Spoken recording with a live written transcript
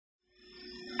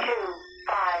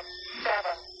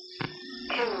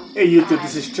Hey YouTube,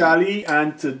 this is Charlie,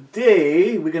 and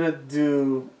today we're gonna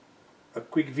do a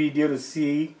quick video to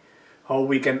see how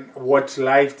we can watch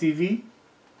live TV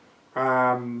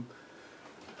on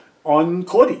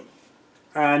Kodi.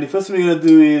 And the first thing we're gonna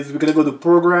do is we're gonna go to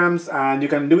programs, and you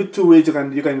can do it two ways. You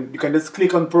can just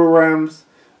click on programs,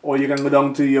 or you can go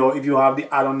down to your, if you have the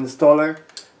add-on installer,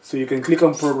 so you can click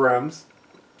on programs,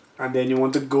 and then you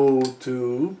want to go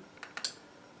to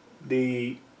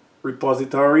the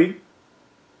repository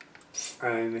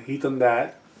and hit on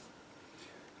that,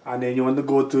 and then you want to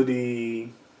go to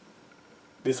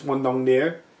this one down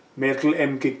there, Metal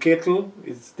MK Kettle.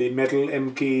 It's the Metal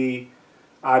MK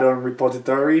add-on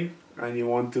repository, and you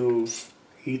want to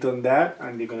hit on that,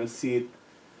 and you're gonna see it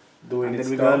doing it. Then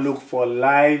we're gonna look for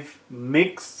live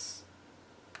mix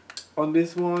on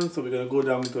this one, so we're gonna go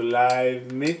down to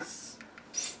live mix,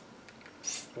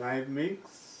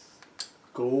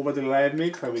 go over to live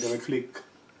mix, and we're gonna click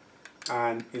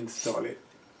and install it.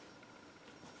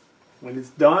 When it's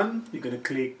done, you're gonna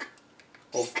click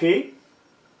OK,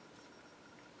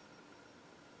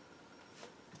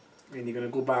 and you're gonna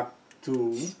go back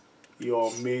to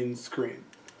your main screen.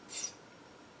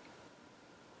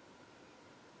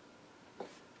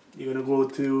 You're gonna go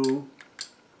to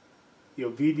your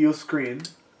video screen,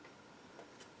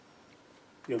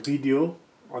 your video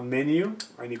on menu,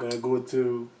 and you're gonna go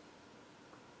to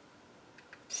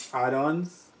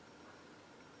add-ons,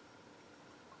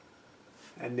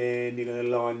 and then you're gonna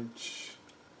launch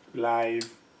live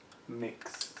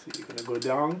mix. So you're gonna go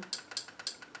down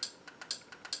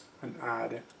and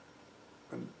add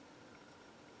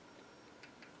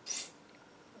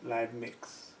live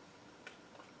mix.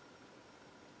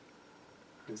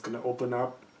 It's gonna open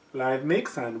up live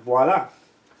mix, and voila.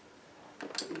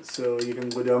 So you can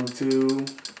go down to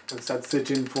and start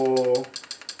searching for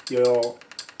your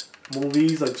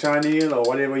movies or channel or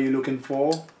whatever you're looking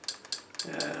for.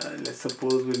 Let's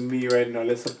suppose with me right now,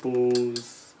 let's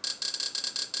suppose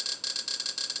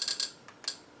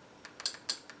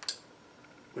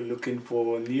we're looking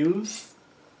for news,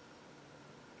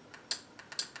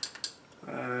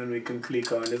 and we can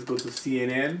click on, let's go to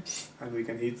CNN, and we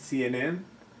can hit CNN,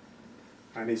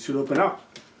 and it should open up.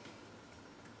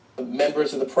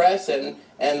 Members of the press and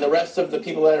the rest of the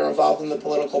people that are involved in the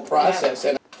political process.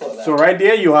 And so right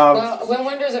there you have. Well, when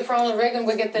wonders if Ronald Reagan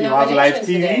would get the nomination nomination live TV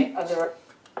today of the.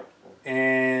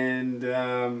 And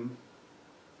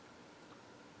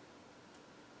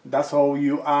that's how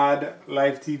you add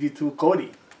live TV to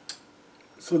Kodi.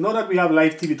 So now that we have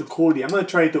live TV to Kodi, I'm going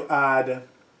to try to add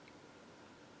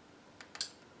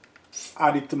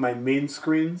it to my main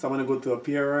screen. So I'm going to go to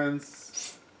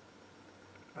appearance,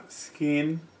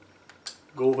 skin,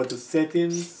 go over to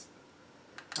settings.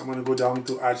 I'm going to go down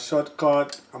to add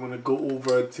shortcut. I'm going to go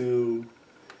over to,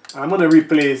 I'm going to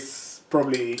replace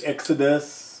probably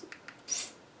Exodus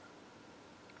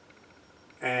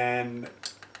and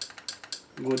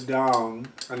go down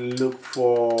and look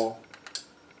for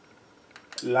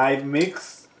live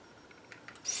mix.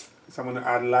 So I'm going to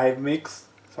add live mix.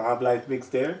 So I have live mix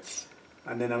there,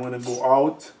 and then I'm going to go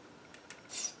out.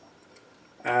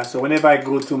 So whenever I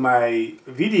go to my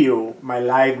video, my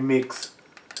live mix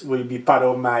will be part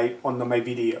of under my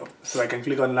video. So I can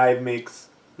click on live mix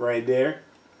right there,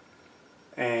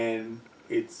 and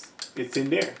it's in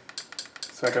there.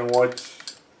 So I can watch.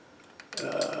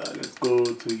 Let's go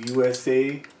to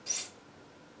USA,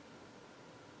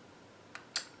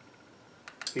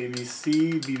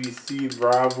 ABC, BBC,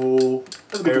 Bravo,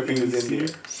 everything is in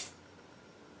there.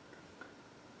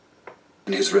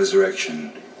 In his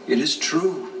resurrection, it is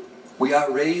true. We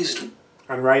are raised.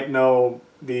 And right now,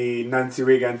 the Nancy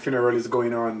Reagan funeral is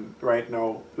going on right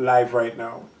now, live right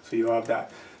now. So you have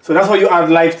that. So that's how you add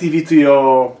live TV to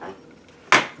your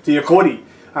Kodi.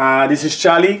 This is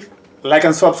Charlie. Like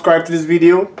and subscribe to this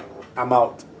video. I'm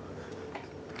out.